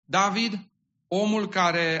David, omul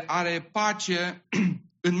care are pace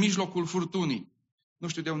în mijlocul furtunii. Nu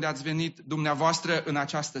știu de unde ați venit dumneavoastră în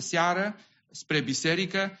această seară spre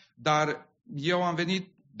biserică, dar eu am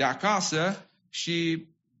venit de acasă și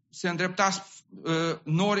se îndrepta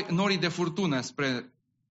norii de furtună spre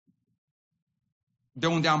de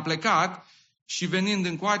unde am plecat și venind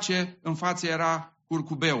încoace, în față era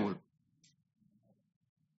curcubeul.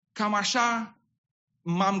 Cam așa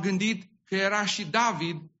m-am gândit că era și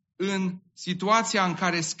David în situația în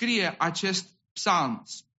care scrie acest psalm,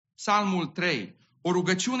 psalmul 3. O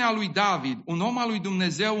rugăciune a lui David, un om al lui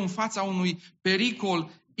Dumnezeu în fața unui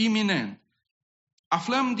pericol iminent.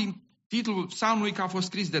 Aflăm din titlul psalmului că a fost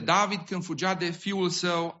scris de David când fugea de fiul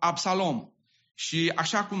său Absalom. Și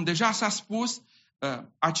așa cum deja s-a spus,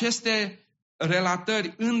 aceste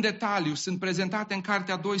relatări în detaliu sunt prezentate în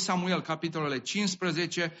cartea 2 Samuel, capitolele 15-16.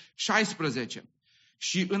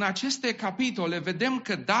 Și în aceste capitole vedem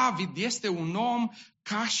că David este un om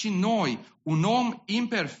ca și noi, un om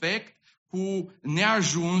imperfect, cu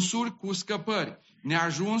neajunsuri, cu scăpări.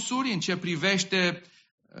 Neajunsuri în ce privește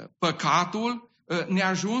păcatul,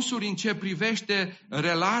 neajunsuri în ce privește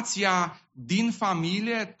relația din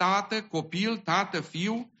familie, tată, copil, tată,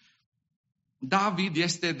 fiu. David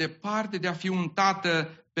este departe de a fi un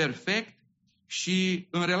tată perfect și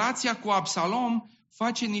în relația cu Absalom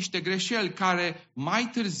face niște greșeli care mai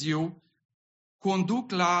târziu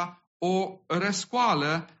conduc la o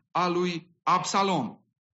răscoală a lui Absalom.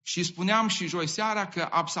 Și spuneam și joi seara că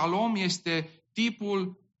Absalom este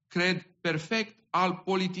tipul, cred, perfect al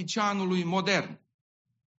politicianului modern.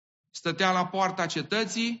 Stătea la poarta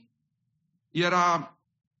cetății, era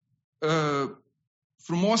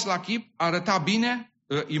frumos la chip, arăta bine,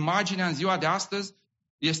 imaginea în ziua de astăzi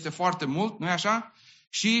este foarte mult, nu-i așa?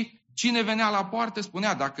 Și cine venea la poartă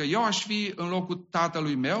spunea, dacă eu aș fi în locul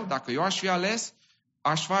tatălui meu, dacă eu aș fi ales,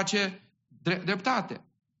 aș face dreptate.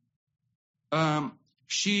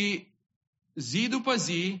 Și zi după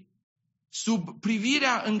zi, sub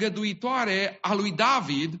privirea îngăduitoare a lui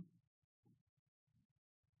David,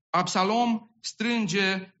 Absalom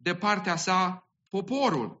strânge de partea sa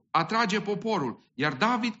poporul, atrage poporul, iar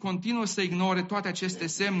David continuă să ignore toate aceste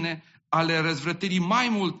semne ale răzvrătirii. Mai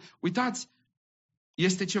mult, uitați,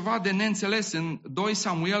 este ceva de neînțeles în 2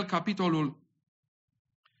 Samuel, capitolul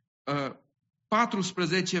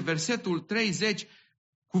 14, versetul 30,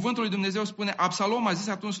 cuvântul lui Dumnezeu spune, Absalom a zis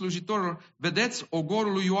atunci slujitorilor, vedeți,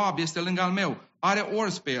 ogorul lui Ioab este lângă al meu, are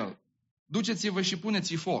ors pe el, duceți-vă și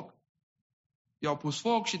puneți-i foc. I-au pus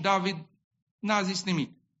foc și David n-a zis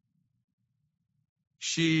nimic.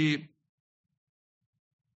 Și,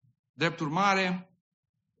 drept urmare,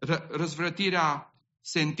 răzvrătirea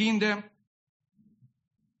se întinde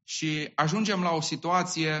și ajungem la o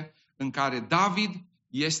situație în care David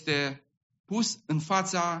este pus în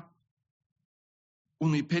fața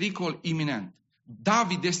unui pericol iminent.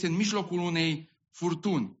 David este în mijlocul unei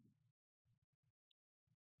furtuni.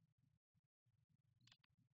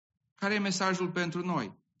 Care e mesajul pentru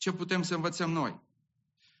noi? Ce putem să învățăm noi?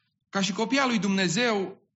 Ca și copii al lui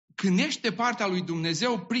Dumnezeu, când ești de partea lui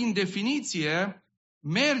Dumnezeu, prin definiție,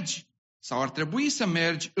 mergi sau ar trebui să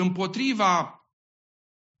mergi împotriva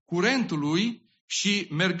curentului și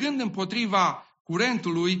mergând împotriva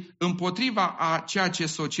curentului, împotriva a ceea ce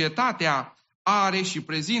societatea are și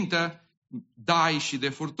prezintă, dai și de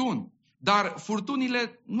furtuni. Dar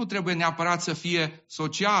furtunile nu trebuie neapărat să fie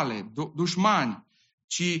sociale, dușmani,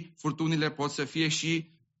 ci furtunile pot să fie și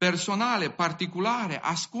personale, particulare,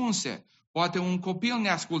 ascunse. Poate un copil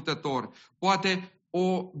neascultător, poate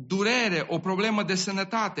o durere, o problemă de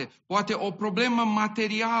sănătate, poate o problemă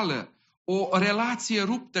materială, o relație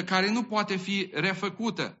ruptă care nu poate fi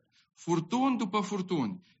refăcută. Furtuni după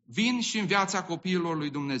furtuni vin și în viața copiilor lui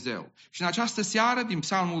Dumnezeu. Și în această seară, din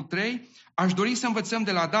Psalmul 3, aș dori să învățăm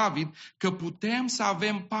de la David că putem să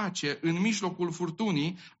avem pace în mijlocul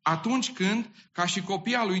furtunii atunci când, ca și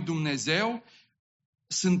copii al lui Dumnezeu,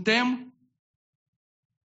 suntem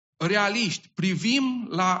realiști, privim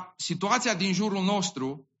la situația din jurul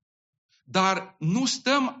nostru, dar nu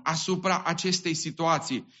stăm asupra acestei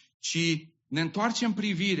situații, ci ne întoarcem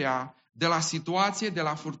privirea de la situație, de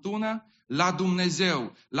la furtună, la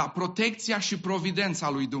Dumnezeu, la protecția și providența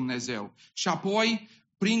lui Dumnezeu. Și apoi,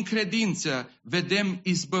 prin credință, vedem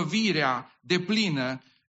izbăvirea deplină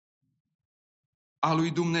a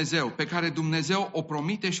lui Dumnezeu, pe care Dumnezeu o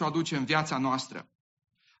promite și o aduce în viața noastră.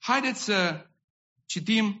 Haideți să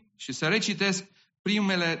citim și să recitesc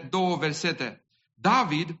primele două versete.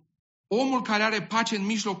 David, omul care are pace în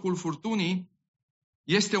mijlocul furtunii,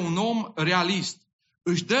 este un om realist.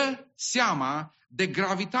 Își dă seama de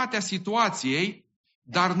gravitatea situației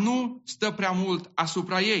dar nu stă prea mult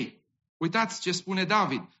asupra ei. Uitați ce spune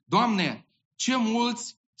David. Doamne, ce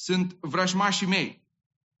mulți sunt vrăjmașii mei!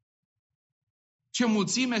 Ce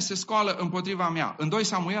mulțime se scoală împotriva mea. În 2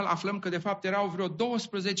 Samuel aflăm că de fapt erau vreo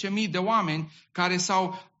 12.000 de oameni care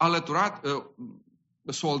s-au alăturat,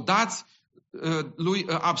 soldați lui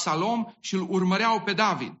Absalom și îl urmăreau pe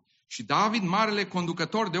David. Și David, marele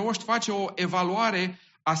conducător de oști, face o evaluare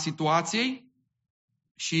a situației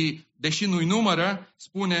și, deși nu-i numără,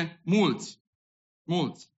 spune mulți.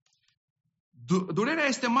 Mulți. Durerea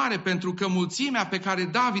este mare pentru că mulțimea pe care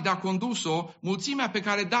David a condus-o, mulțimea pe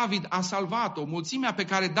care David a salvat-o, mulțimea pe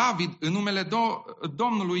care David, în numele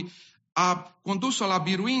Domnului, a condus-o la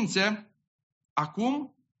biruințe,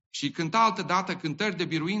 acum, și cânta altă dată cântări de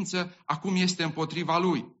biruință, acum este împotriva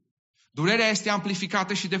lui. Durerea este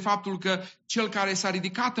amplificată și de faptul că cel care s-a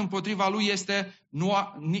ridicat împotriva lui este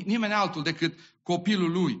nimeni altul decât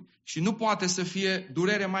copilul lui. Și nu poate să fie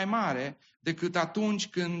durere mai mare decât atunci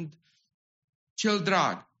când cel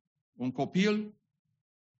drag, un copil,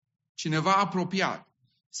 cineva apropiat,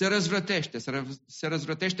 se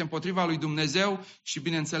răzvrătește împotriva lui Dumnezeu și,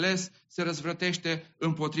 bineînțeles, se răzvrătește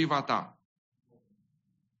împotriva ta.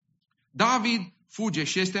 David fuge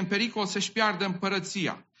și este în pericol să-și piardă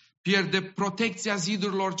împărăția. Pierde protecția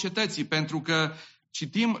zidurilor cetății, pentru că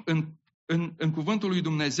citim în cuvântul lui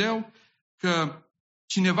Dumnezeu că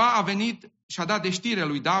cineva a venit și a dat de știre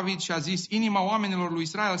lui David și a zis: inima oamenilor lui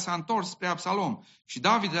Israel s-a întors spre Absalom. Și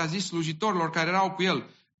David a zis slujitorilor care erau cu el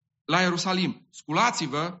la Ierusalim: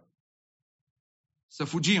 sculați-vă să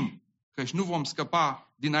fugim, căci nu vom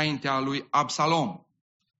scăpa dinaintea lui Absalom.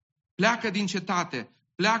 Pleacă din cetate,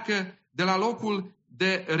 pleacă de la locul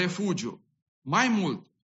de refugiu. Mai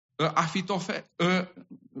mult,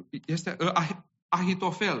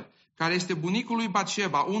 Ahitofel, care este bunicul lui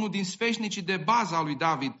Batșeba, unul din sfeșnicii de bază a lui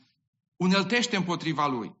David, uneltește împotriva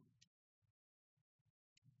lui.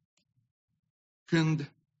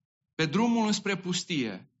 Când pe drumul înspre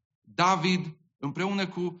pustie, David, împreună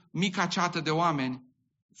cu mica ceată de oameni,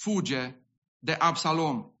 fuge de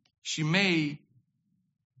Absalom și Mei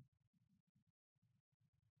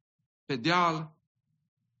pe deal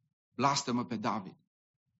blastămă pe David.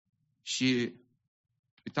 Și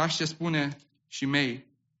uitați ce spune Shimei.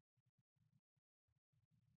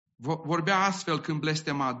 Vorbea astfel când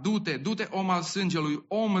blestema: du-te, om al sângelui,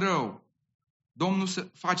 om rău. Domnul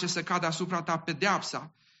face să cadă asupra ta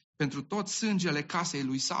pedeapsa pentru tot sângele casei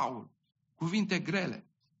lui Saul. Cuvinte grele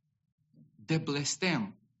de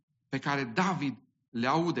blestem pe care David le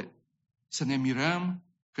aude. Să ne mirăm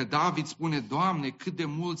că David spune: Doamne, cât de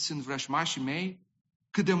mulți sunt vrăjmașii mei,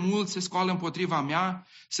 cât de mulți se scoală împotriva mea.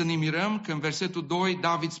 Să ne mirăm că în versetul 2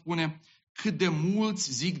 David spune: cât de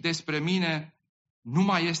mulți zic despre mine, nu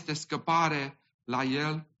mai este scăpare la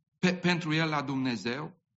el, pentru el la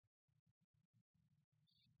Dumnezeu.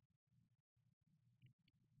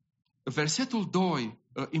 Versetul 2,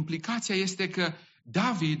 implicația este că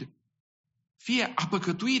David fie a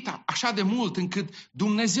păcătuit așa de mult încât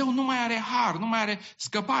Dumnezeu nu mai are har, nu mai are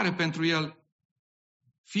scăpare pentru el,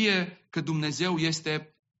 fie că Dumnezeu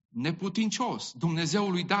este neputincios.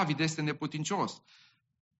 Dumnezeul lui David este neputincios.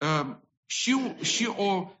 Și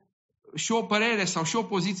o părere sau și o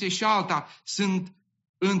poziție și alta sunt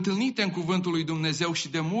întâlnite în cuvântul lui Dumnezeu și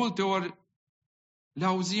de multe ori le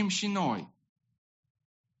auzim și noi.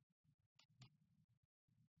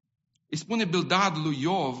 Îi spune Bildad lui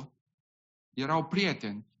Iov, erau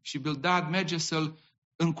prieteni, și Bildad merge să-l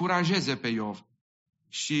încurajeze pe Iov.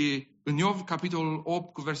 Și în Iov, capitolul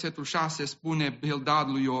 8, cu versetul 6, spune Bildad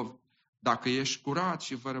lui Iov: dacă ești curat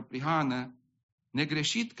și fără prihană,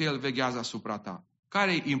 negreșit că el veghează asupra ta.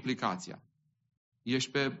 Care-i implicația?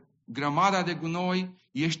 Ești pe grămada de gunoi,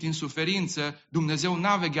 ești în suferință, Dumnezeu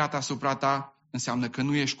n-a vegheat asupra ta, înseamnă că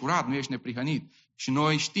nu ești curat, nu ești neprihănit. Și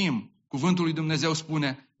noi știm, cuvântul lui Dumnezeu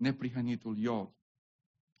spune: neprihănitul Iov.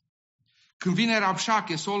 Când vine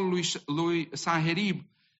Rabșache, solul lui Sanherib,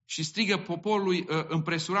 și strigă poporului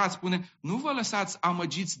împresurat, spune: nu vă lăsați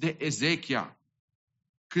amăgiți de Ezechia.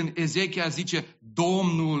 Când Ezechia zice: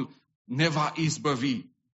 Domnul ne va izbăvi.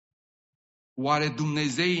 Oare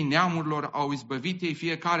Dumnezeii neamurilor au izbăvit ei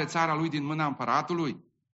fiecare țara lui din mâna împăratului?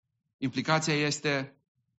 Implicația este,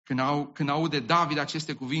 când aude David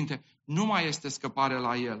aceste cuvinte, nu mai este scăpare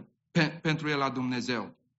la el, pentru el la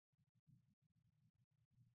Dumnezeu.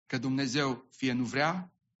 Că Dumnezeu fie nu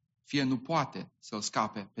vrea, fie nu poate să-l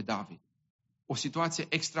scape pe David. O situație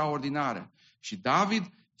extraordinară. Și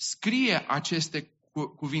David scrie aceste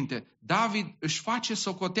cuvinte. David își face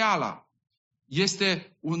socoteala.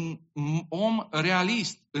 Este un om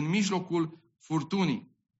realist în mijlocul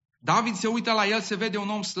furtunii. David se uită la el, se vede un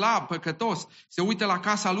om slab, păcătos. Se uită la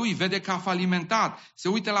casa lui, vede că a falimentat. Se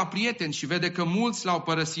uită la prieteni și vede că mulți l-au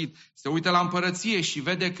părăsit. Se uită la împărăție și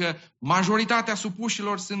vede că majoritatea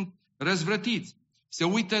supușilor sunt răzvrătiți. Se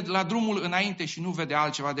uită la drumul înainte și nu vede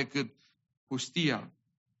altceva decât pustia.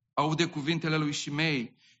 Aude cuvintele lui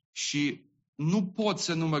Șimei și nu pot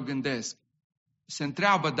să nu mă gândesc. Se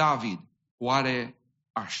întreabă David, oare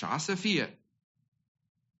așa să fie?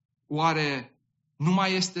 Oare nu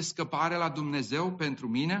mai este scăpare la Dumnezeu pentru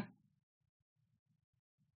mine?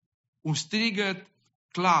 Un strigăt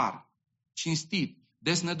clar, cinstit,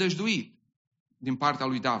 desnădăjduit din partea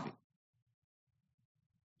lui David.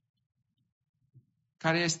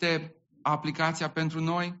 Care este aplicația pentru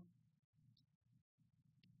noi?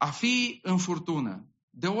 A fi în furtună,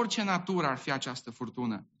 de orice natură ar fi această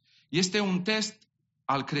furtună, este un test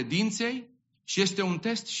al credinței și este un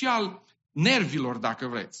test și al nervilor, dacă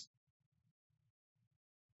vreți.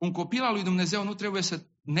 Un copil al lui Dumnezeu nu trebuie să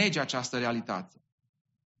nege această realitate.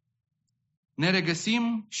 Ne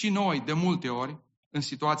regăsim și noi, de multe ori, în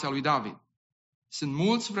situația lui David. Sunt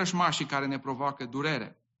mulți vrăjmașii care ne provoacă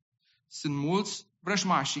durere. Sunt mulți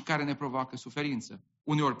vrăjmașii care ne provoacă suferință.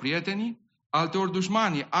 Uneori prietenii, alteori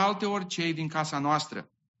dușmanii, alteori cei din casa noastră.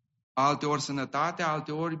 Alteori sănătatea,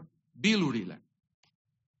 alteori bilurile.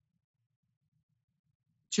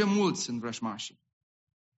 Ce mulți sunt vrăjmașii.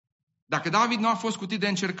 Dacă David nu a fost cutit de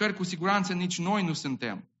încercări, cu siguranță nici noi nu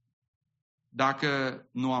suntem. Dacă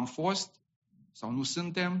nu am fost sau nu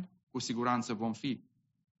suntem, cu siguranță vom fi.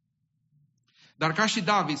 Dar ca și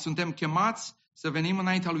David, suntem chemați să venim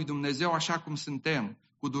înaintea lui Dumnezeu așa cum suntem,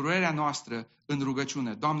 cu durerea noastră în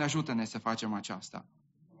rugăciune. Doamne, ajută-ne să facem aceasta.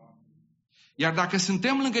 Iar dacă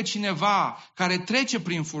suntem lângă cineva care trece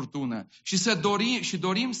prin furtună și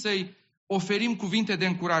dorim să-i oferim cuvinte de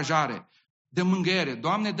încurajare, de mângâiere,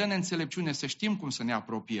 Doamne, dă-ne înțelepciune să știm cum să ne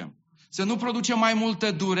apropiem. Să nu producem mai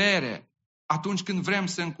multă durere atunci când vrem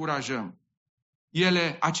să încurajăm.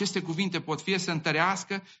 Aceste cuvinte pot fie să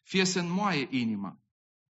întărească, fie să înmoaie inima.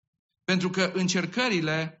 Pentru că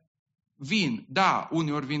încercările vin, da,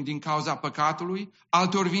 uneori vin din cauza păcatului,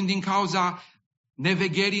 alteori vin din cauza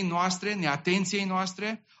nevegherii noastre, neatenției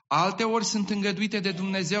noastre, alteori sunt îngăduite de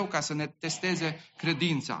Dumnezeu ca să ne testeze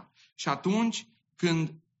credința. Și atunci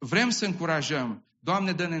când vrem să încurajăm,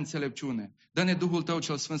 Doamne, dă-ne înțelepciune, dă-ne Duhul Tău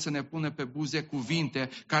cel Sfânt să ne pună pe buze cuvinte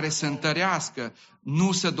care să întărească,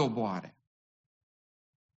 nu să doboare.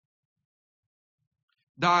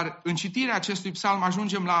 Dar în citirea acestui psalm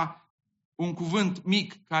ajungem la un cuvânt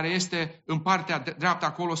mic care este în partea dreaptă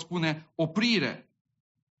acolo, spune oprire.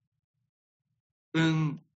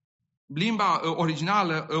 În limba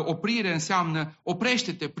originală, oprire înseamnă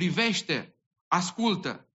oprește-te, privește,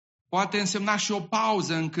 ascultă. Poate însemna și o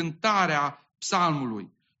pauză în cântarea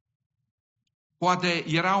psalmului. Poate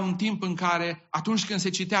era un timp în care, atunci când se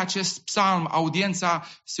citea acest psalm, audiența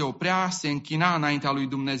se oprea, se închina înaintea lui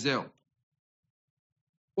Dumnezeu.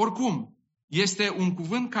 Oricum, este un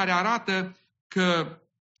cuvânt care arată că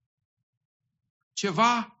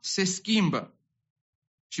ceva se schimbă.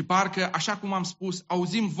 Și parcă, așa cum am spus,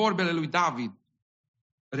 auzim vorbele lui David,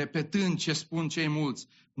 repetând ce spun cei mulți,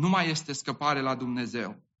 nu mai este scăpare la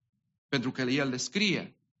Dumnezeu. Pentru că el le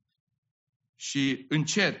scrie. Și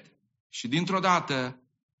încet și dintr-o dată,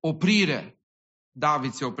 oprire,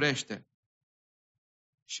 David se oprește.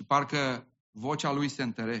 Și parcă vocea lui se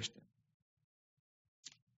întărește.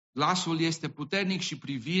 Glasul este puternic și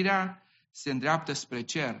privirea se îndreaptă spre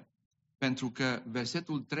cer. Pentru că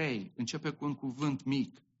versetul 3 începe cu un cuvânt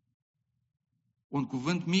mic. Un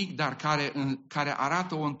cuvânt mic, dar care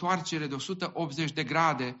arată o întoarcere de 180 de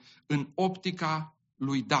grade în optica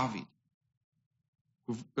lui David.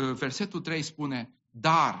 Versetul 3 spune,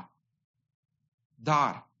 dar,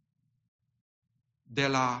 de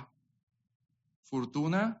la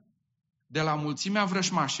furtună, de la mulțimea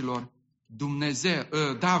vrăjmașilor,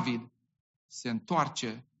 David se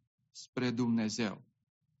întoarce spre Dumnezeu.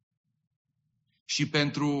 Și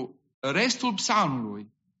pentru restul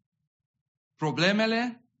psalmului,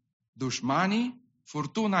 problemele, dușmanii,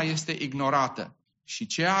 furtuna este ignorată. Și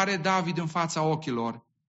ce are David în fața ochilor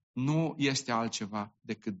nu este altceva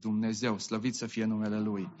decât Dumnezeu, slăvit să fie numele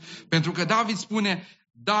Lui. Pentru că David spune,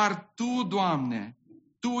 dar Tu, Doamne,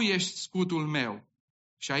 Tu ești scutul meu.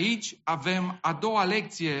 Și aici avem a doua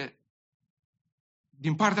lecție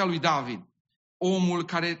din partea lui David, omul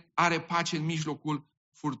care are pace în mijlocul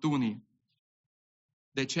furtunii.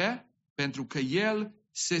 De ce? Pentru că el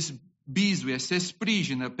se bizuie, se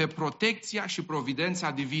sprijină pe protecția și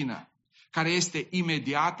providența divină, care este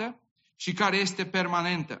imediată și care este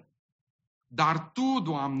permanentă. Dar Tu,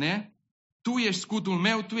 Doamne, Tu ești scutul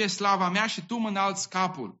meu, Tu ești slava mea și Tu mă înalți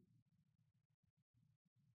capul.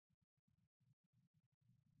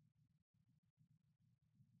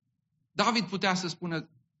 David putea să spună,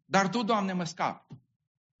 dar Tu, Doamne, mă scapi.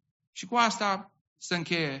 Și cu asta se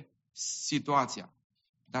încheie situația.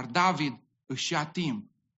 Dar David își ia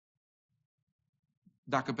timp.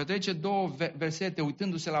 Dacă petrece 2 versete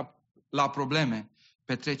uitându-se la probleme,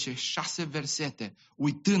 petrece 6 versete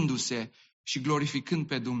uitându-se și glorificând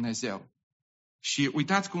pe Dumnezeu. Și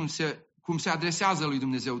uitați cum se adresează lui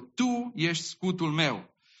Dumnezeu. Tu ești scutul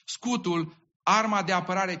meu. Scutul, arma de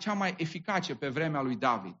apărare cea mai eficace pe vremea lui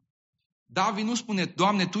David. David nu spune,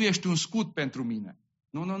 Doamne, Tu ești un scut pentru mine.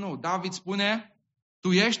 Nu. David spune,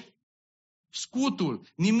 Tu ești scutul,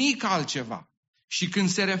 nimic altceva. Și când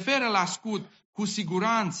se referă la scut,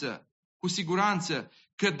 cu siguranță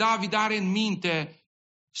că David are în minte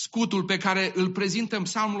scutul pe care îl prezintă în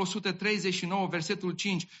Psalmul 139, versetul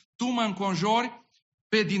 5. Tu mă înconjori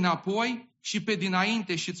pe dinapoi și pe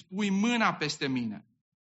dinainte și îți pui mâna peste mine.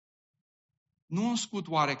 Nu un scut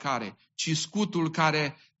oarecare, ci scutul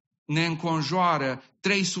care ne înconjoară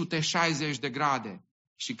 360 de grade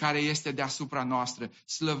și care este deasupra noastră.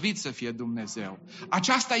 Slăvit să fie Dumnezeu!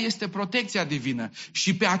 Aceasta este protecția divină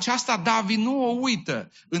și pe aceasta David nu o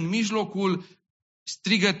uită în mijlocul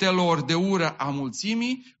strigătelor de ură a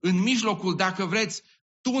mulțimii, în mijlocul, dacă vreți,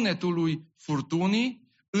 tunetului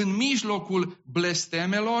furtunii, în mijlocul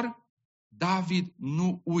blestemelor, David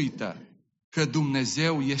nu uită că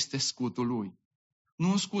Dumnezeu este scutul lui. Nu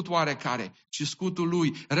un scut oarecare, ci scutul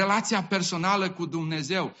lui. Relația personală cu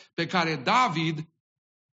Dumnezeu pe care David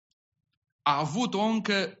a avut-o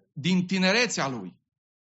încă din tinerețea lui.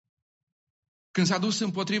 Când s-a dus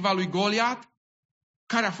împotriva lui Goliat,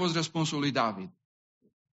 care a fost răspunsul lui David?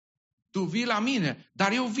 Tu vii la mine,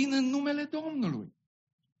 dar eu vin în numele Domnului.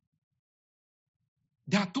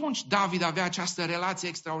 De atunci David avea această relație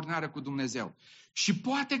extraordinară cu Dumnezeu. Și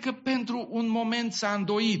poate că pentru un moment s-a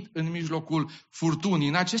îndoit în mijlocul furtunii,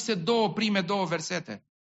 în aceste prime două versete.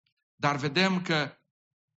 Dar vedem că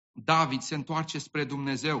David se întoarce spre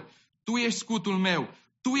Dumnezeu. Tu ești scutul meu,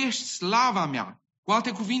 Tu ești slava mea. Cu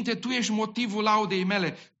alte cuvinte, Tu ești motivul laudei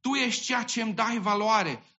mele. Tu ești ceea ce îmi dai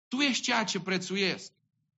valoare. Tu ești ceea ce prețuiesc.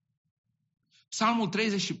 Psalmul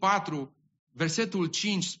 34, versetul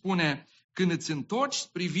 5 spune, când îți întorci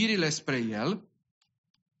privirile spre El,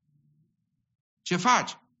 ce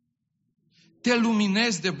faci? Te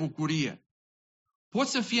luminezi de bucurie.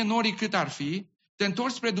 Poți să fie norii cât ar fi, te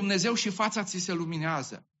întorci spre Dumnezeu și fața ți se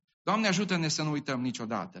luminează. Doamne, ajută-ne să nu uităm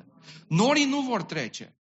niciodată. Norii nu vor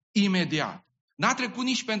trece imediat. N-a trecut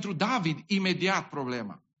nici pentru David imediat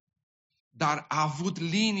problema. Dar a avut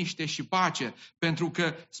liniște și pace, pentru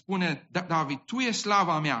că spune David, Tu ești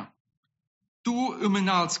slava mea, Tu îmi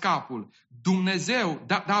înalți capul. Dumnezeu,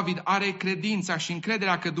 David are credința și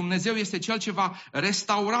încrederea că Dumnezeu este Cel ce va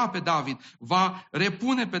restaura pe David, va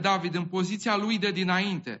repune pe David în poziția lui de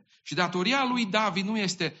dinainte. Și datoria lui David nu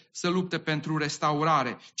este să lupte pentru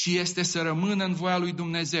restaurare, ci este să rămână în voia lui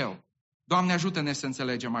Dumnezeu. Doamne, ajută-ne să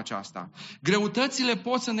înțelegem aceasta. Greutățile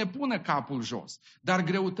pot să ne pună capul jos, dar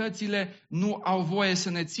greutățile nu au voie să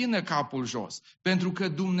ne țină capul jos, pentru că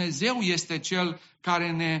Dumnezeu este Cel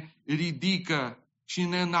care ne ridică și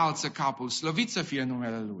ne înalță capul. Slăvit să fie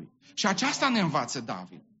numele Lui. Și aceasta ne învață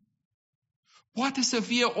David. Poate să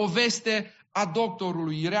fie o veste a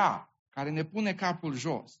doctorului rea, care ne pune capul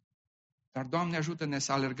jos. Dar, Doamne, ajută-ne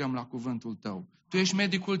să alergăm la cuvântul Tău. Tu ești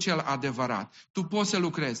medicul cel adevărat. Tu poți să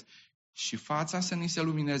lucrezi. Și fața să ni se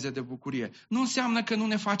lumineze de bucurie. Nu înseamnă că nu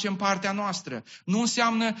ne facem partea noastră. Nu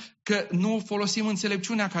înseamnă că nu folosim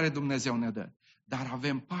înțelepciunea care Dumnezeu ne dă. Dar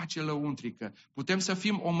avem pace lăuntrică. Putem să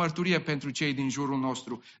fim o mărturie pentru cei din jurul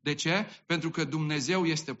nostru. De ce? Pentru că Dumnezeu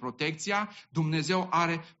este protecția, Dumnezeu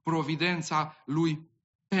are providența Lui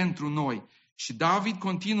pentru noi. Și David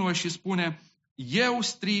continuă și spune, eu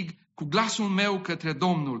strig cu glasul meu către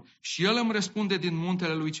Domnul și El îmi răspunde din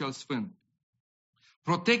muntele Lui cel Sfânt.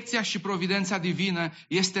 Protecția și providența divină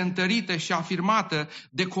este întărită și afirmată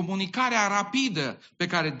de comunicarea rapidă pe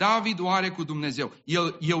care David o are cu Dumnezeu.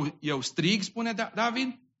 Eu strig, spune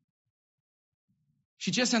David,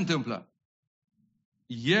 și ce se întâmplă?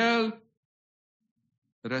 El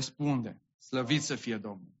răspunde. Slăvit să fie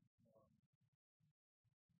Domnul.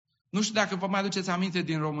 Nu știu dacă vă mai aduceți aminte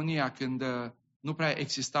din România când nu prea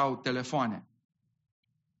existau telefoane.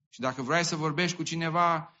 Și dacă vrei să vorbești cu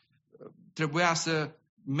cineva, trebuia să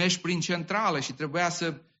mergi prin centrală și trebuia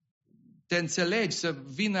să te înțelegi, să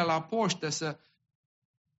vină la poștă,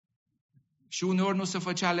 și uneori nu se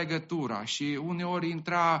făcea legătura și uneori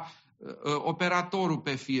intra operatorul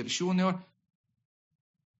pe fir și uneori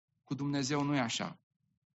cu Dumnezeu nu e așa.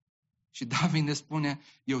 Și David ne spune,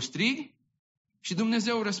 eu strig și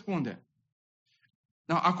Dumnezeu răspunde.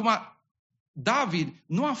 Acum, David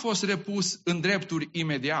nu a fost repus în drepturi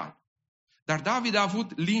imediat. Dar David a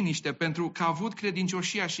avut liniște pentru că a avut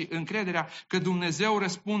credincioșia și încrederea că Dumnezeu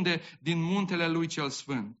răspunde din muntele lui cel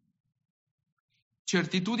sfânt.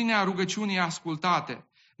 Certitudinea rugăciunii ascultate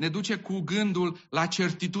ne duce cu gândul la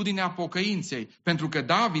certitudinea pocăinței. Pentru că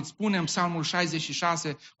David spune în Psalmul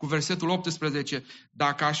 66 cu versetul 18,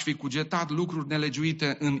 dacă aș fi cugetat lucruri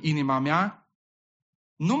nelegiuite în inima mea,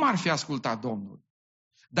 nu m-ar fi ascultat Domnul.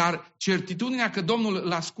 Dar certitudinea că Domnul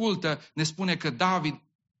îl ascultă ne spune că David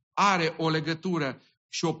are o legătură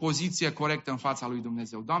și o poziție corectă în fața lui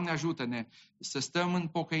Dumnezeu. Doamne, ajută-ne să stăm în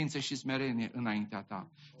pocăință și smerenie înaintea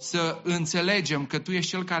Ta. Să înțelegem că Tu ești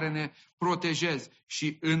Cel care ne protejezi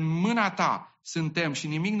și în mâna Ta suntem și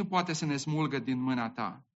nimic nu poate să ne smulgă din mâna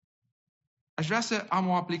Ta. Aș vrea să am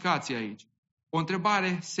o aplicație aici. O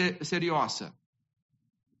întrebare serioasă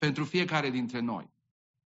pentru fiecare dintre noi.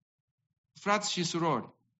 Frați și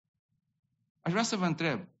surori, aș vrea să vă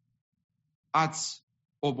întreb, ați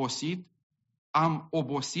obosit? Am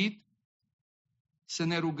obosit să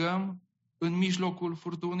ne rugăm în mijlocul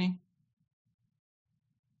furtunii?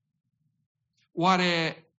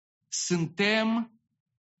 Oare suntem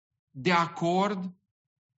de acord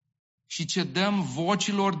și cedăm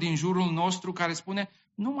vocilor din jurul nostru care spune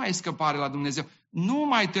nu mai e scăpare la Dumnezeu, nu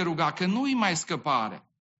mai te ruga, că nu-i mai scăpare?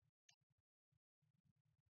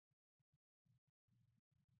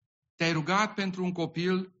 Te-ai rugat pentru un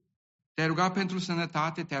copil? Te-ai rugat pentru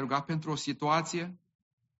sănătate? Te-ai rugat pentru o situație?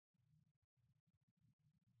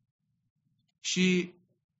 Și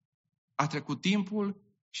a trecut timpul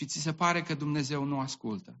și ți se pare că Dumnezeu nu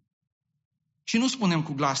ascultă. Și nu spunem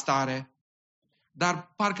cu glas tare,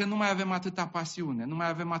 dar parcă nu mai avem atâta pasiune, nu mai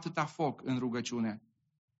avem atâta foc în rugăciune.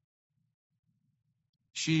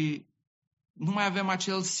 Și nu mai avem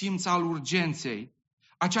acel simț al urgenței,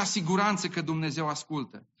 acea siguranță că Dumnezeu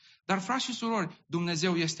ascultă. Dar, frați și surori,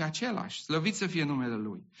 Dumnezeu este același, slăvit să fie numele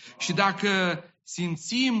Lui. Și dacă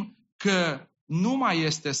simțim că nu mai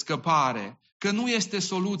este scăpare, că nu este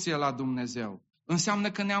soluție la Dumnezeu,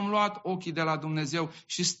 înseamnă că ne-am luat ochii de la Dumnezeu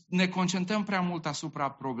și ne concentrăm prea mult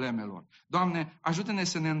asupra problemelor. Doamne, ajută-ne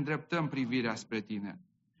să ne îndreptăm privirea spre Tine.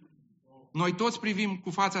 Noi toți privim cu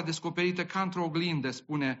fața descoperită ca într-o oglindă,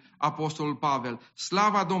 spune Apostolul Pavel,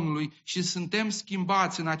 slava Domnului și suntem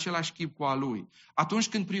schimbați în același chip cu a Lui. Atunci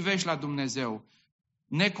când privești la Dumnezeu,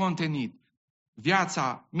 necontenit,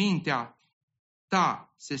 viața, mintea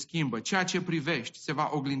ta se schimbă, ceea ce privești se va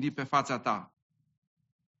oglindi pe fața ta.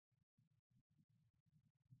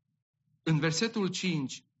 În versetul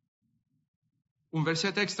 5, un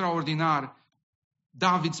verset extraordinar,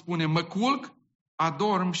 David spune, mă culc,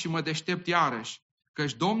 adorm și mă deștept iarăși,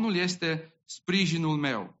 căci Domnul este sprijinul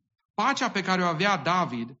meu. Pacea pe care o avea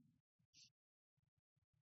David,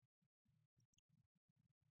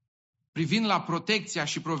 privind la protecția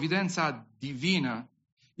și providența divină,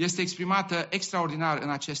 este exprimată extraordinar în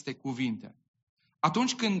aceste cuvinte.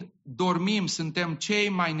 Atunci când dormim, suntem cei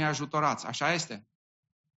mai neajutorați, așa este?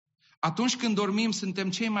 Atunci când dormim, suntem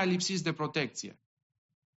cei mai lipsiți de protecție.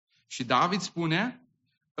 Și David spune,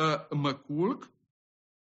 mă culc,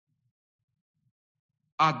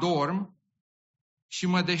 adorm și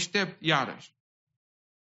mă deștept iarăși.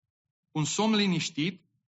 Un somn liniștit,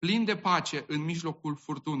 plin de pace în mijlocul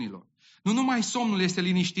furtunilor. Nu numai somnul este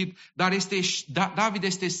liniștit, dar David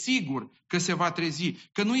este sigur că se va trezi,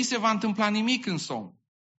 că nu îi se va întâmpla nimic în somn.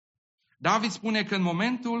 David spune că în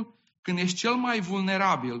momentul când ești cel mai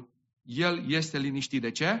vulnerabil, el este liniștit.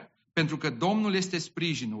 De ce? Pentru că Domnul este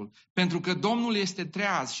sprijinul, pentru că Domnul este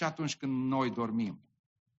treaz și atunci când noi dormim.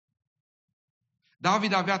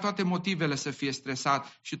 David avea toate motivele să fie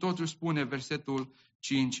stresat și totuși spune versetul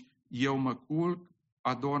 5, eu mă culc,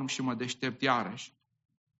 adorm și mă deștept iarăși.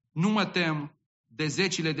 Nu mă tem de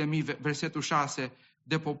zecile de mii, versetul 6,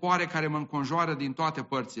 de popoare care mă înconjoară din toate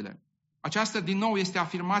părțile. Aceasta din nou este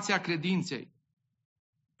afirmația credinței.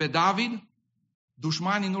 Pe David,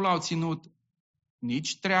 dușmanii nu l-au ținut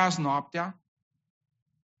nici treaz noaptea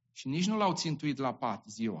și nici nu l-au țintuit la pat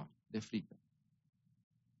ziua de frică.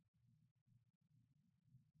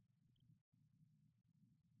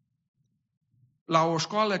 La o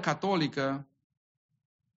școală catolică,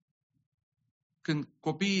 când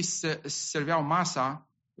copiii se serveau masa,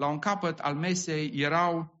 la un capăt al mesei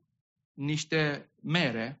erau niște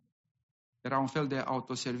mere, era un fel de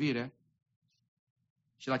autoservire,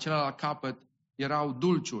 și la celălalt capăt erau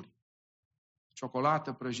dulciuri,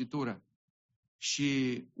 ciocolată, prăjitură.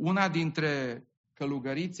 Și una dintre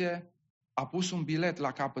călugărițe a pus un bilet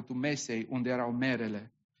la capătul mesei unde erau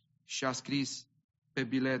merele și a scris pe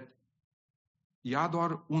bilet, ia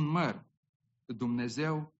doar un măr,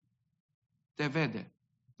 Dumnezeu te vede,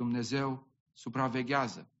 Dumnezeu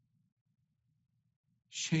supraveghează.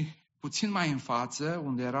 Și puțin mai în față,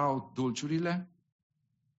 unde erau dulciurile,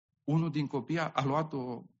 unul din copii a luat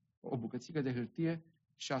o bucățică de hârtie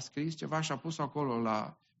și a scris ceva și a pus acolo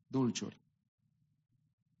la dulciuri.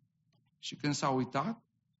 Și când s-a uitat,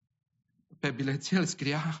 pe bilețel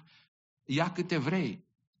scria: ia câte vrei,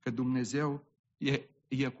 că Dumnezeu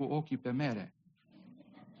e cu ochii pe mere.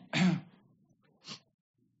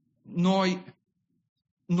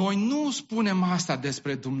 Noi nu spunem asta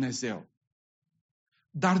despre Dumnezeu.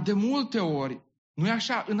 Dar de multe ori, nu e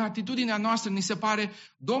așa, în atitudinea noastră ni se pare: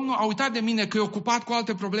 Domnul a uitat de mine că e ocupat cu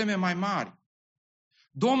alte probleme mai mari.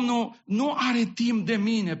 Domnul nu are timp de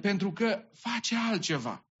mine pentru că face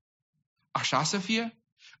altceva. Așa să fie?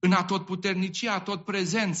 În atotputernicia, tot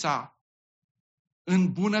prezența,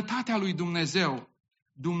 în bunătatea lui Dumnezeu,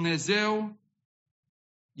 Dumnezeu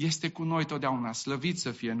este cu noi totdeauna, slăvit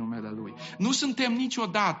să fie numele Lui. Nu suntem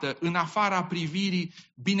niciodată în afara privirii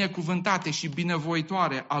binecuvântate și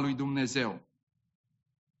binevoitoare a lui Dumnezeu.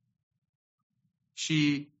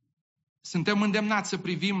 Și suntem îndemnați să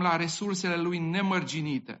privim la resursele Lui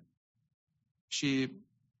nemărginite. Și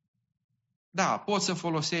da, poți să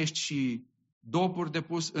folosești și dopuri de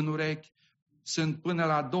pus în urechi, sunt până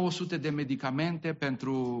la 200 de medicamente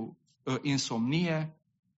pentru insomnie.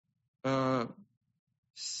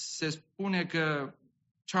 Se spune că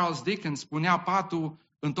Charles Dickens spunea patul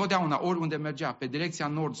întotdeauna, oriunde mergea, pe direcția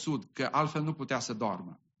nord-sud, că altfel nu putea să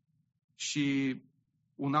doarmă. Și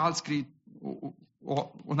un alt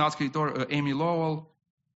scriitor, Amy Lowell,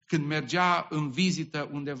 când mergea în vizită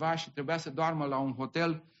undeva și trebuia să doarmă la un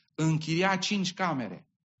hotel, închiria 5 camere.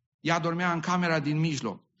 Ea dormea în camera din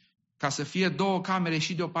mijloc, ca să fie 2 camere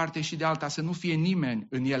și de o parte și de alta, să nu fie nimeni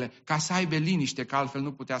în ele, ca să aibă liniște, că altfel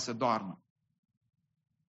nu putea să doarmă.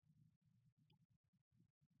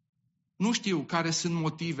 Nu știu care sunt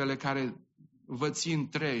motivele care vă țin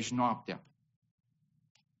treji noaptea.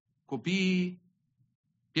 Copiii,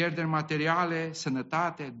 pierderi materiale,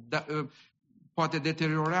 sănătate, poate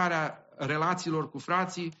deteriorarea relațiilor cu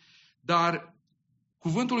frații, dar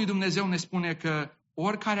cuvântul lui Dumnezeu ne spune că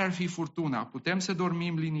oricare ar fi furtuna, putem să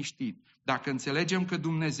dormim liniștit. Dacă înțelegem că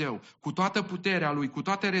Dumnezeu, cu toată puterea Lui, cu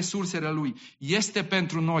toate resursele Lui, este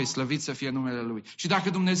pentru noi, slăvit să fie numele Lui. Și dacă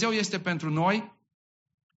Dumnezeu este pentru noi,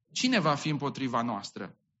 cine va fi împotriva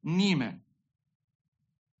noastră? Nimeni.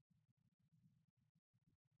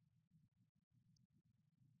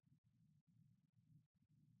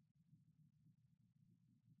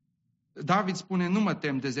 David spune: nu mă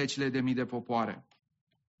tem de zecile de mii de popoare.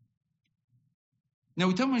 Ne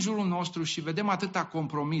uităm în jurul nostru și vedem atâta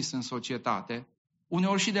compromis în societate,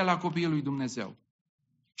 uneori și de la copiii lui Dumnezeu.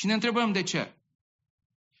 Și ne întrebăm de ce.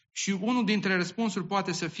 Și unul dintre răspunsuri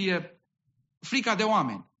poate să fie frica de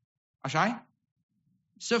oameni. Așa-i?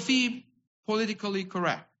 Să fii politically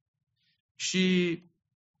correct. Și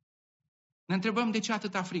ne întrebăm de ce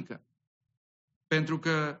atâta frică. Pentru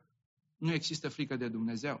că nu există frică de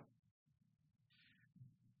Dumnezeu.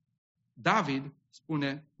 David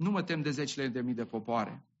spune: nu mă tem de zecile de mii de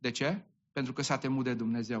popoare. De ce? Pentru că s-a temut de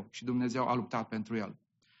Dumnezeu și Dumnezeu a luptat pentru el.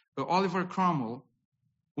 Oliver Cromwell,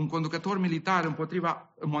 un conducător militar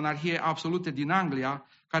împotriva monarhiei absolute din Anglia,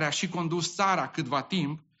 care a și condus țara câtva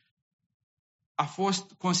timp, a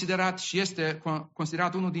fost considerat și este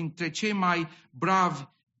considerat unul dintre cei mai bravi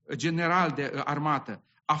generali de armată.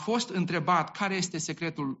 A fost întrebat care este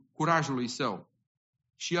secretul curajului său.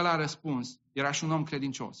 Și el a răspuns, era și un om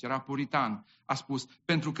credincios, era puritan, a spus: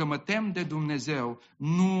 pentru că mă tem de Dumnezeu,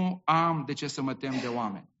 nu am de ce să mă tem de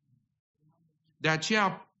oameni. De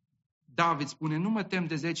aceea David spune: nu mă tem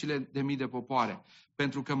de zecile de mii de popoare,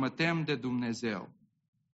 pentru că mă tem de Dumnezeu.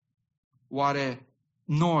 Oare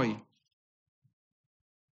noi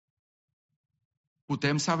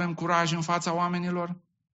putem să avem curaj în fața oamenilor?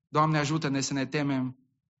 Doamne, ajută-ne să ne temem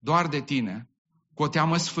doar de Tine, cu o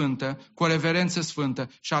teamă sfântă, cu o reverență sfântă,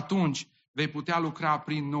 și atunci vei putea lucra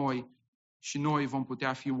prin noi și noi vom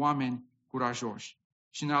putea fi oameni curajoși.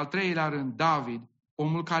 Și în al treilea rând, David,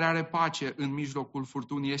 omul care are pace în mijlocul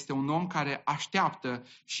furtunii, este un om care așteaptă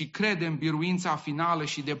și crede în biruința finală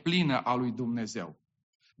și deplină a lui Dumnezeu.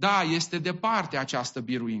 Da, este departe această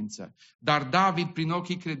biruință, dar David, prin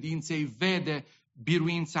ochii credinței, vede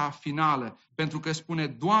biruința finală, pentru că spune: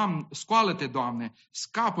 Doamne, scoală-te, Doamne,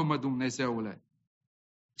 scapă-mă, Dumnezeule.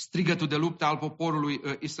 Strigătul de luptă al poporului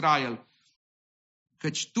Israel: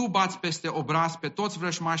 căci Tu bați peste obraz pe toți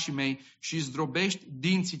vrăjmașii mei și zdrobești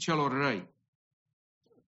dinții celor răi.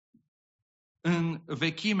 În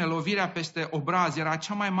vechime, lovirea peste obraz era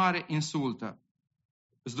cea mai mare insultă.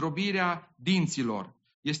 Zdrobirea dinților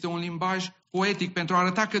este un limbaj poetic pentru a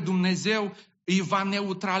arăta că Dumnezeu îi va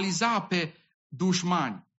neutraliza pe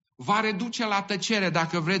dușmani. va reduce la tăcere,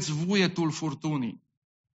 dacă vreți, vuietul furtunii.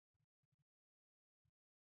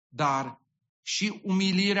 Dar și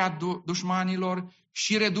umilirea dușmanilor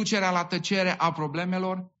și reducerea la tăcere a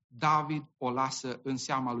problemelor, David o lasă în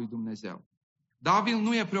seama lui Dumnezeu. David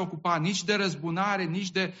nu e preocupat nici de răzbunare,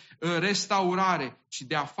 nici de restaurare, ci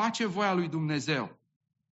de a face voia lui Dumnezeu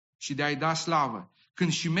și de a-i da slavă.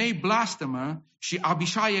 Când Șimei blastămă și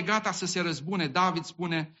Abișai e gata să se răzbune, David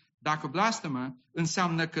spune, dacă blastămă,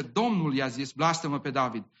 înseamnă că Domnul i-a zis, blastămă pe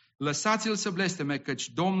David, lăsați-l să blesteme, căci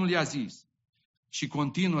Domnul i-a zis. Și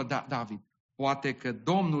continuă David, poate că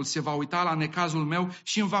Domnul se va uita la necazul meu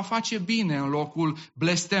și îmi va face bine în locul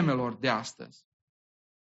blestemelor de astăzi.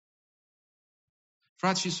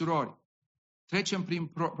 Frați și surori, trecem prin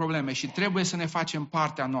probleme și trebuie să ne facem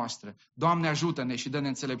partea noastră. Doamne, ajută-ne și dă-ne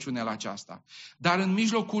înțelepciune la aceasta. Dar în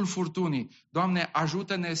mijlocul furtunii, Doamne,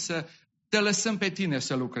 ajută-ne să te lăsăm pe tine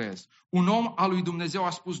să lucrezi. Un om al lui Dumnezeu a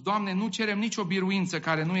spus, Doamne, nu cerem nicio biruință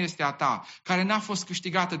care nu este a ta, care n-a fost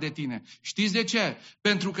câștigată de tine. Știți de ce?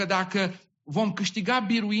 Pentru că dacă vom câștiga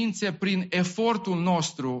biruințe prin efortul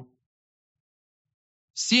nostru,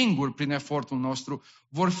 singur prin efortul nostru,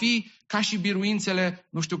 vor fi ca și biruințele,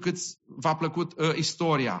 nu știu cât v-a plăcut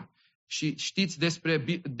istoria. Și știți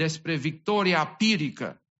despre victoria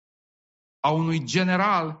pirică a unui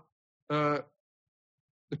general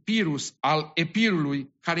Pirus al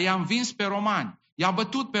Epirului, care i-a învins pe romani, i-a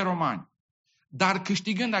bătut pe romani, dar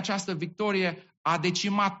câștigând această victorie a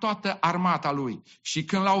decimat toată armata lui. Și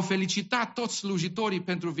când l-au felicitat toți slujitorii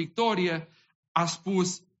pentru victorie, a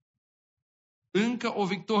spus, încă o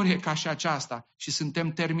victorie ca și aceasta și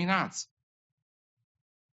suntem terminați.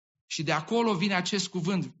 Și de acolo vine acest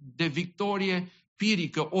cuvânt de victorie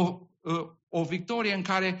pirică, o victorie în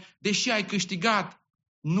care, deși ai câștigat,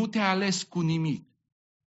 nu te-ai ales cu nimic.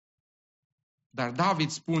 Dar David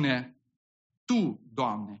spune, Tu,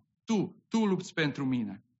 Doamne, Tu lupți pentru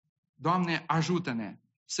mine. Doamne, ajută-ne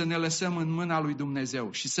să ne lăsăm în mâna lui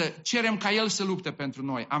Dumnezeu și să cerem ca El să lupte pentru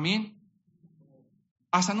noi. Amin?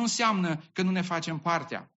 Asta nu înseamnă că nu ne facem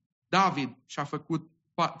partea. David și-a făcut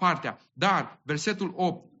partea. Dar, versetul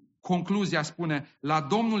 8, concluzia spune, la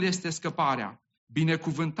Domnul este scăparea,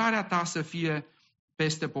 binecuvântarea ta să fie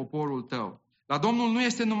peste poporul tău. La Domnul nu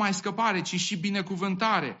este numai scăpare, ci și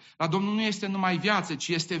binecuvântare. La Domnul nu este numai viață, ci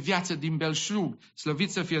este viață din belșug.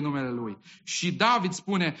 Slăvit să fie numele Lui. Și David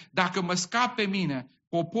spune, dacă mă scap pe mine,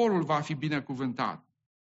 poporul va fi binecuvântat.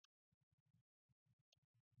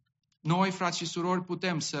 Noi, frați și surori,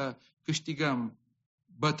 putem să câștigăm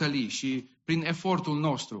bătălii și prin efortul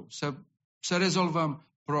nostru să rezolvăm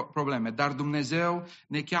probleme. Dar Dumnezeu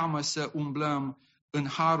ne cheamă să umblăm în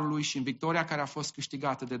harul Lui și în victoria care a fost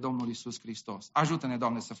câștigată de Domnul Iisus Hristos. Ajută-ne,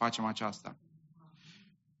 Doamne, să facem aceasta.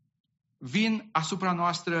 Vin asupra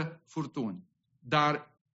noastră furtuni,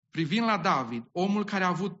 dar privind la David, omul care a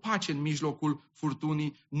avut pace în mijlocul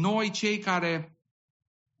furtunii, noi cei care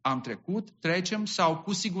am trecut, trecem sau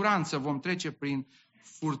cu siguranță vom trece prin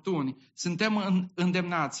furtuni, suntem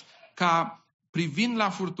îndemnați ca privind la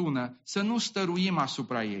furtună să nu stăruim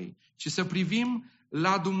asupra ei, ci să privim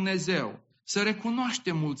la Dumnezeu. Să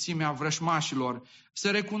recunoaștem mulțimea vrășmașilor,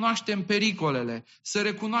 să recunoaștem pericolele, să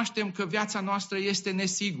recunoaștem că viața noastră este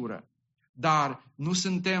nesigură. Dar nu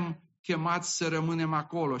suntem chemați să rămânem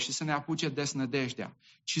acolo și să ne apuce desnădejdea,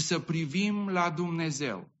 ci să privim la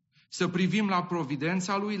Dumnezeu, să privim la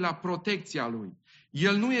providența Lui, la protecția Lui.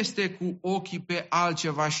 El nu este cu ochii pe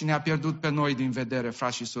altceva și ne-a pierdut pe noi din vedere,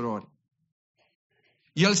 frați și surori.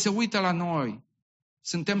 El se uită la noi.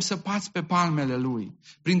 Suntem săpați pe palmele Lui.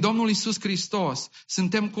 Prin Domnul Iisus Hristos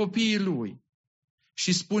suntem copiii Lui.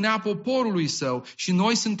 Și spunea poporului Său, și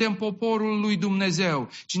noi suntem poporul lui Dumnezeu.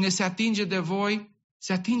 Cine se atinge de voi,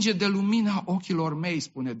 se atinge de lumina ochilor mei,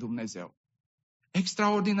 spune Dumnezeu.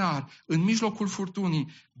 Extraordinar! În mijlocul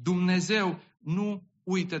furtunii, Dumnezeu nu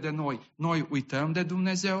uită de noi. Noi uităm de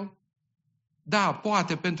Dumnezeu? Da,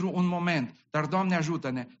 poate pentru un moment, dar Doamne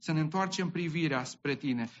ajută-ne să ne întoarcem privirea spre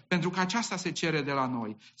Tine, pentru că aceasta se cere de la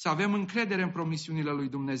noi, să avem încredere în promisiunile lui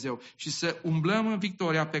Dumnezeu și să umblăm în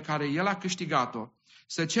victoria pe care El a câștigat-o,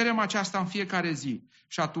 să cerem aceasta în fiecare zi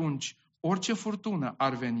și atunci orice furtună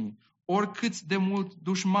ar veni, oricât de mult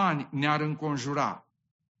dușmani ne-ar înconjura,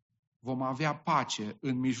 vom avea pace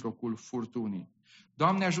în mijlocul furtunii.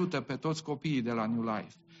 Doamne ajută pe toți copiii de la New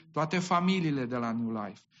Life, toate familiile de la New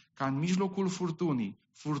Life, ca în mijlocul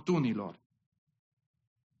furtunilor,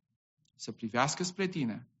 să privească spre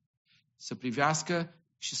Tine, să privească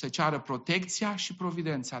și să ceară protecția și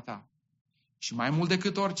providența Ta. Și mai mult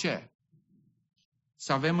decât orice,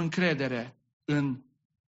 să avem încredere în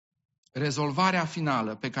rezolvarea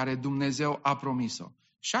finală pe care Dumnezeu a promis-o.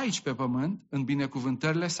 și aici pe pământ, în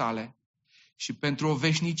binecuvântările sale, și pentru o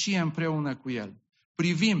veșnicie împreună cu El.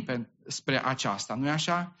 Privim spre aceasta, nu-i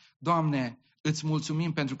așa? Doamne, îți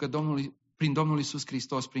mulțumim pentru că prin Domnul Iisus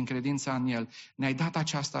Hristos, prin credința în El, ne-ai dat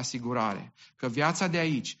această asigurare, că viața de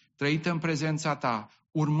aici, trăită în prezența Ta,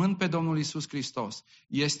 urmând pe Domnul Iisus Hristos,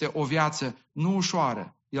 este o viață nu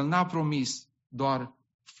ușoară. El n-a promis doar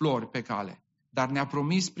flori pe cale, dar ne-a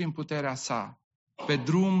promis prin puterea sa, pe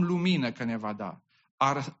drum lumină că ne va da,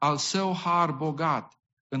 al său har bogat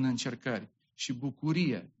în încercări și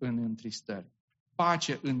bucurie în întristări,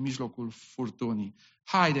 pace în mijlocul furtunii.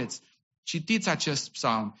 Haideți, citiți acest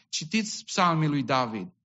psalm, citiți psalmii lui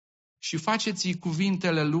David și faceți-i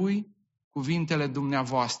cuvintele lui, cuvintele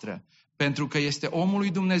dumneavoastră, pentru că este omul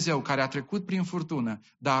lui Dumnezeu care a trecut prin furtună,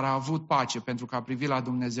 dar a avut pace pentru că a privit la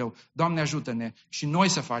Dumnezeu. Doamne, ajută-ne și noi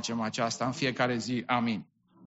să facem aceasta în fiecare zi. Amin.